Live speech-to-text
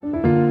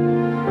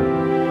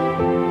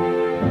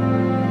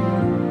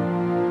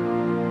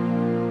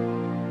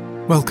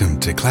Welcome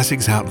to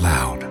Classics Out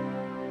Loud.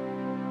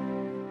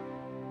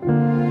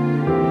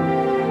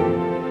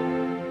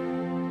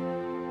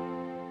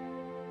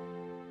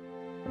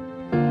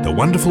 The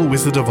Wonderful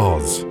Wizard of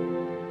Oz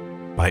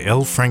by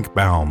L. Frank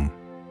Baum.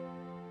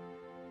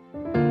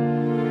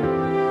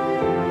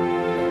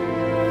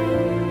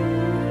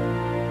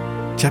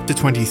 Chapter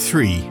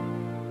 23.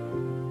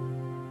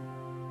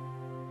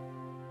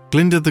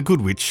 Glinda the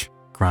Good Witch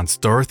grants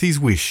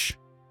Dorothy's wish.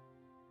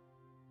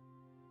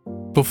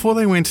 Before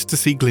they went to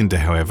see Glinda,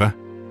 however,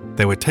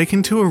 they were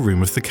taken to a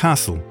room of the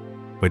castle,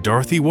 where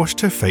Dorothy washed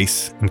her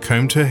face and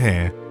combed her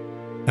hair,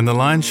 and the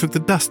lion shook the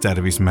dust out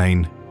of his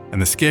mane,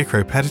 and the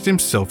Scarecrow patted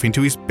himself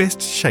into his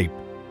best shape,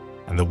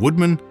 and the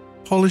Woodman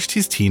polished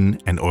his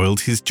tin and oiled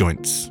his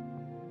joints.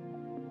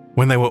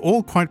 When they were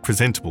all quite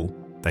presentable,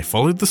 they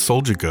followed the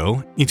soldier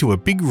girl into a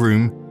big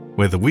room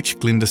where the witch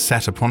Glinda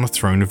sat upon a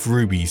throne of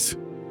rubies.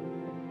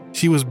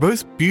 She was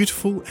both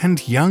beautiful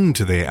and young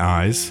to their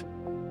eyes.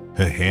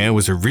 Her hair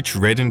was a rich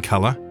red in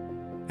colour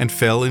and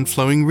fell in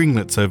flowing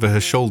ringlets over her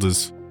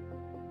shoulders.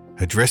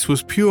 Her dress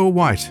was pure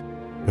white,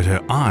 but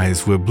her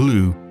eyes were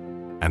blue,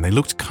 and they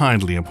looked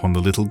kindly upon the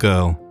little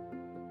girl.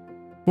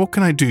 "What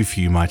can I do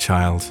for you, my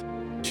child?"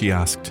 she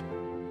asked.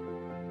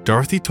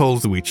 Dorothy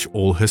told the witch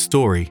all her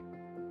story,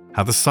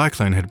 how the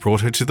cyclone had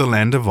brought her to the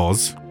land of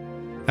Oz,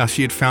 how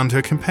she had found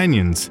her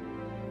companions,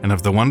 and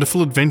of the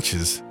wonderful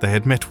adventures they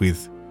had met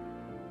with.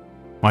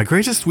 "My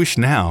greatest wish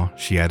now,"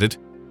 she added,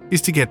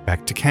 "is to get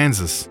back to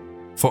Kansas,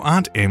 for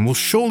Aunt Em will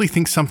surely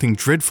think something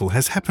dreadful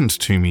has happened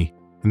to me,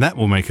 and that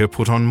will make her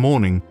put on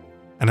mourning,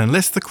 and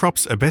unless the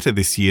crops are better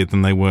this year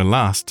than they were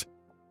last,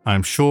 I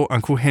am sure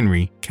Uncle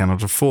Henry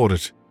cannot afford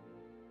it."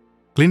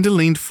 Glinda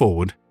leaned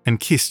forward and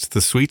kissed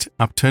the sweet,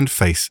 upturned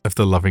face of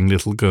the loving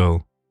little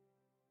girl.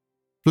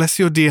 "Bless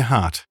your dear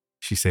heart,"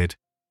 she said.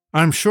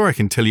 "I am sure I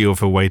can tell you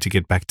of a way to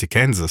get back to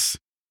Kansas."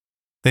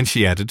 Then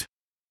she added,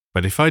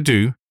 "But if I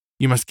do,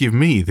 you must give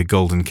me the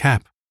golden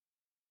cap."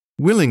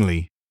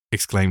 "Willingly,"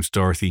 exclaimed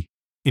Dorothy.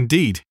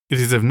 "Indeed, it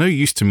is of no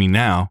use to me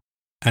now,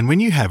 and when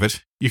you have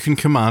it, you can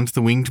command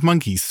the winged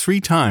monkeys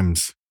 3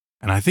 times,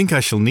 and I think I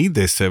shall need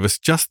their service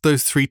just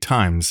those 3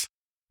 times,"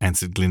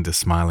 answered Glinda,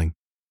 smiling.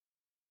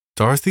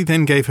 Dorothy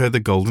then gave her the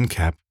golden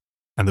cap,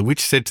 and the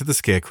witch said to the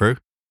Scarecrow,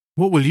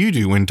 "What will you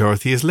do when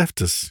Dorothy has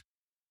left us?"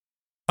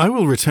 "I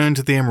will return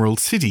to the Emerald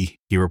City,"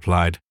 he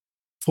replied,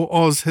 "for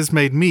Oz has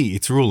made me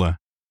its ruler,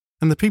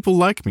 and the people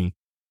like me.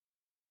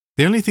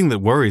 The only thing that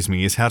worries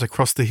me is how to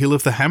cross the Hill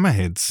of the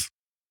Hammerheads."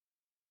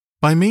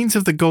 "By means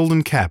of the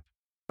golden cap,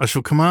 I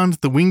shall command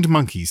the winged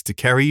monkeys to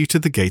carry you to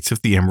the gates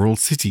of the Emerald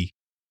City,"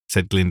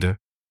 said Glinda,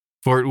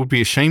 "for it would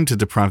be a shame to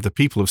deprive the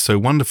people of so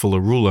wonderful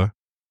a ruler."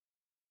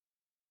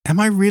 "Am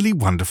I really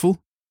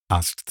wonderful?"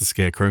 asked the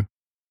Scarecrow.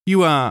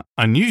 "You are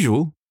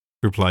unusual,"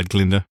 replied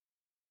Glinda.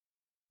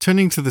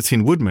 Turning to the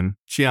Tin Woodman,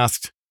 she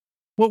asked,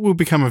 "What will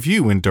become of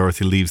you when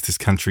Dorothy leaves this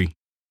country?"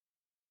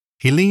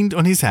 He leaned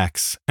on his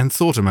axe and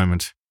thought a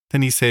moment.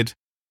 Then he said,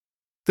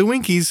 "The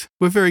Winkies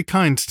were very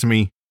kind to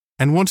me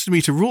and wanted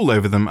me to rule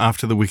over them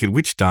after the Wicked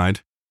Witch died.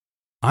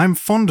 I am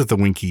fond of the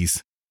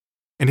Winkies,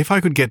 and if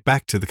I could get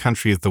back to the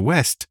country of the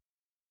West,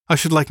 I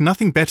should like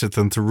nothing better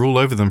than to rule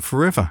over them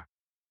forever."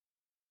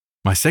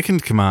 "My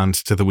second command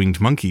to the winged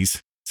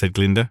monkeys," said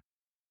Glinda,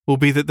 "will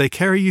be that they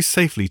carry you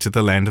safely to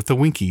the land of the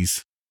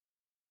Winkies.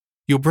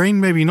 Your brain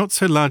may be not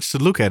so large to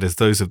look at as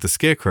those of the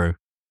Scarecrow,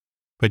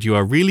 but you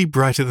are really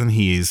brighter than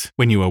he is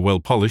when you are well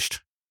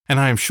polished, and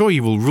I am sure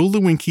you will rule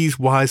the Winkies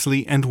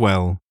wisely and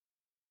well."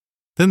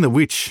 Then the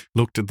witch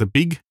looked at the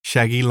big,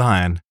 shaggy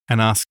lion and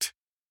asked,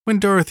 "When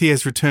Dorothy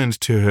has returned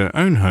to her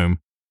own home,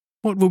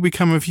 what will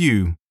become of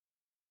you?"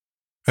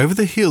 "Over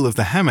the hill of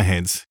the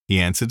Hammerheads," he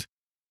answered,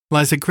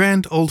 "lies a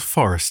grand old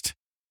forest,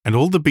 and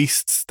all the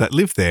beasts that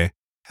live there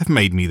have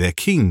made me their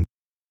king.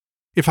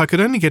 If I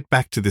could only get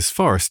back to this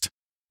forest,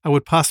 I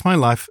would pass my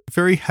life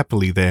very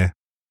happily there."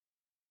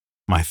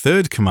 "My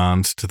third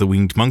command to the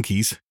winged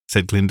monkeys,"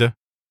 said Glinda,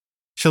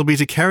 "shall be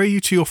to carry you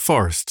to your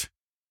forest.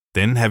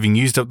 Then, having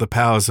used up the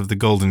powers of the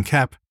golden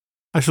cap,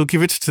 I shall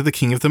give it to the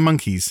king of the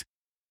monkeys,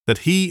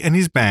 that he and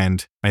his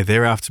band may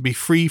thereafter be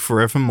free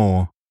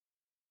forevermore."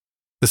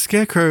 The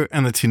Scarecrow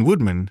and the Tin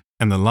Woodman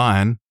and the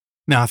lion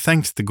now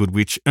thanked the good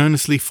witch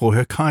earnestly for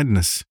her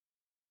kindness,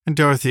 and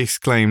Dorothy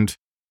exclaimed,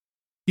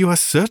 "You are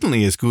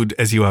certainly as good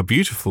as you are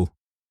beautiful,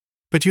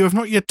 but you have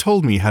not yet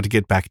told me how to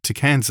get back to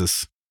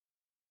Kansas."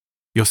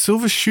 "Your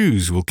silver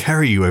shoes will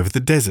carry you over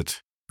the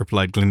desert,"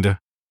 replied Glinda.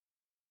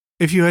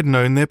 "If you had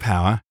known their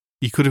power,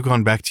 you could have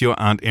gone back to your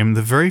Aunt Em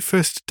the very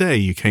first day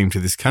you came to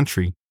this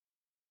country."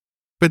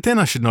 "But then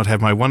I should not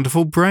have my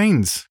wonderful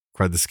brains,"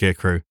 cried the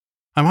Scarecrow.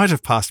 "I might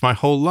have passed my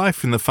whole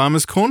life in the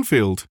farmer's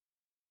cornfield."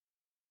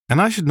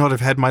 "And I should not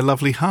have had my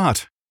lovely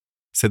heart,"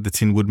 said the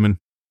Tin Woodman.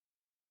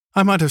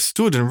 "I might have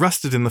stood and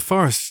rusted in the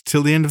forest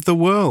till the end of the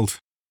world."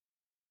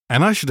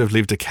 "And I should have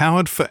lived a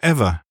coward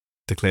forever,"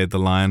 declared the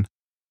lion,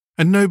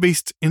 "and no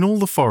beast in all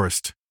the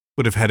forest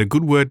would have had a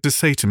good word to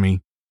say to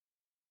me."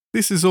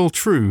 "This is all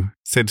true,"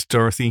 said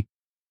Dorothy,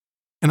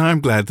 "and I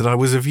am glad that I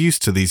was of use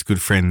to these good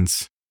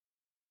friends."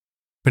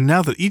 But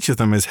now that each of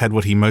them has had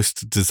what he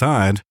most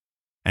desired,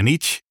 and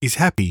each is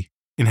happy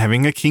in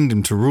having a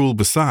kingdom to rule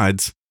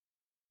besides,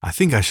 I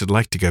think I should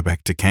like to go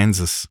back to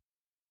Kansas."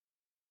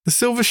 "The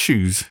silver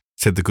shoes,"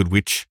 said the good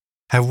witch,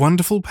 "have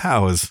wonderful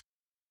powers,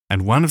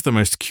 and one of the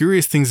most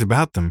curious things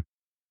about them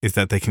is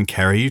that they can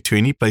carry you to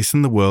any place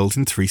in the world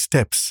in 3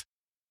 steps,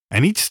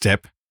 and each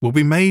step will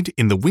be made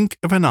in the wink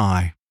of an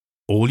eye.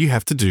 All you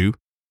have to do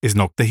is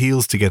knock the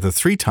heels together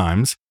 3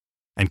 times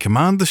and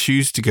command the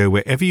shoes to go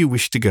wherever you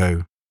wish to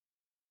go."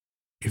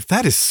 "If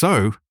that is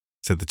so,"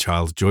 said the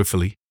child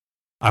joyfully,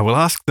 "I will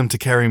ask them to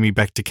carry me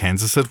back to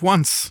Kansas at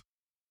once."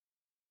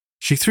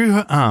 She threw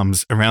her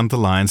arms around the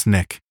lion's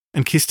neck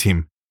and kissed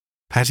him,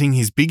 patting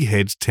his big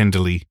head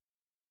tenderly.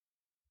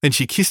 Then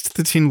she kissed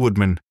the Tin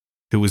Woodman,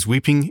 who was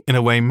weeping in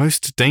a way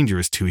most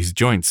dangerous to his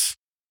joints.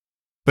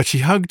 But she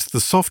hugged the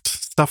soft,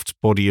 stuffed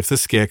body of the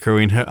Scarecrow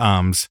in her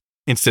arms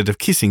instead of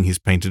kissing his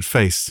painted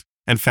face,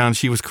 and found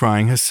she was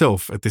crying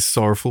herself at this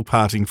sorrowful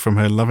parting from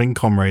her loving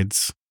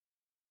comrades.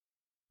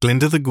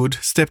 Glinda the Good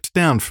stepped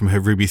down from her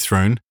ruby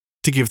throne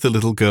to give the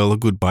little girl a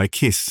goodbye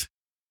kiss,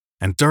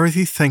 and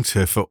Dorothy thanked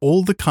her for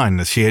all the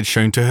kindness she had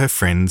shown to her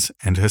friends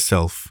and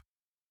herself.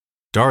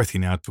 Dorothy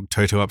now took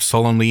Toto up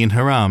solemnly in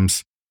her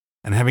arms,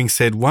 and having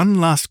said one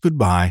last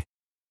goodbye,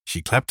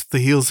 she clapped the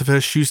heels of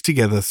her shoes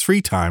together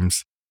 3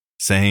 times,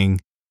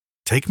 saying,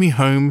 "Take me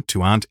home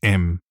to Aunt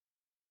Em."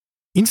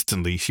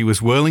 Instantly she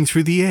was whirling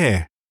through the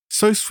air,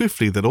 so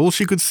swiftly that all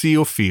she could see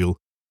or feel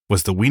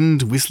was the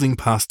wind whistling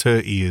past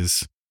her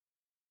ears.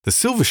 The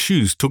silver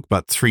shoes took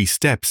but 3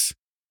 steps,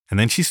 and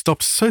then she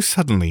stopped so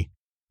suddenly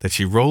that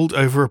she rolled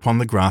over upon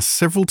the grass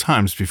several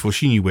times before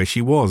she knew where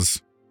she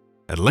was.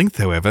 At length,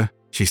 however,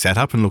 she sat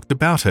up and looked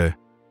about her.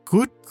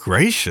 "Good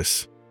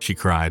gracious!" she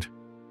cried,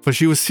 for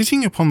she was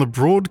sitting upon the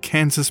broad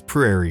Kansas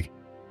prairie.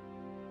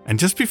 And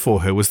just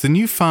before her was the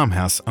new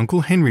farmhouse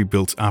Uncle Henry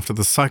built after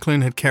the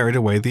cyclone had carried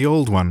away the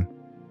old one.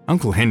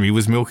 Uncle Henry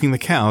was milking the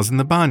cows in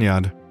the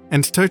barnyard,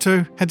 and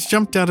Toto had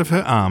jumped out of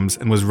her arms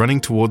and was running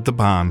toward the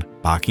barn,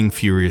 barking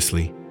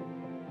furiously.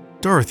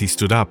 Dorothy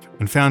stood up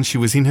and found she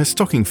was in her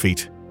stocking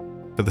feet,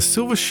 but the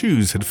silver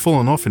shoes had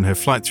fallen off in her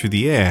flight through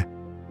the air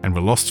and were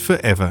lost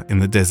forever in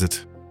the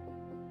desert.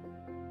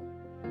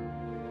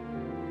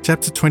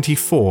 Chapter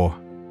 24.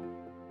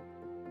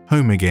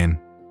 Home Again.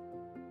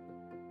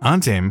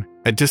 Aunt Em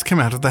had just come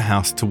out of the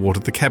house to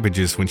water the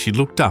cabbages when she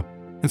looked up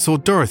and saw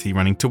Dorothy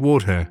running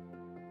toward her.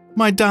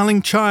 "My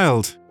darling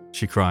child!"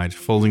 she cried,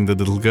 folding the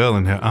little girl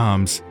in her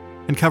arms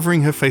and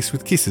covering her face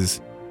with kisses.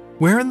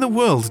 "Where in the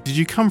world did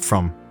you come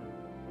from?"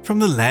 "From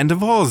the land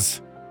of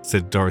Oz,"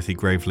 said Dorothy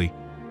gravely.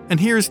 "And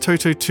here is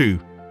Toto too.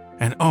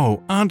 And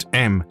oh, Aunt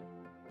Em,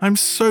 I'm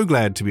so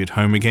glad to be at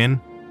home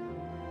again."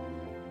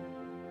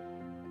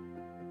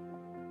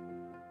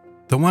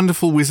 The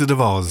Wonderful Wizard of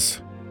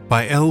Oz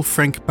by L.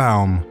 Frank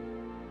Baum.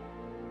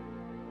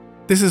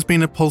 This has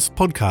been a Pulse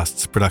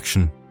Podcasts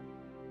production.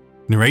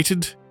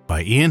 Narrated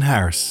by Ian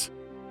Harris.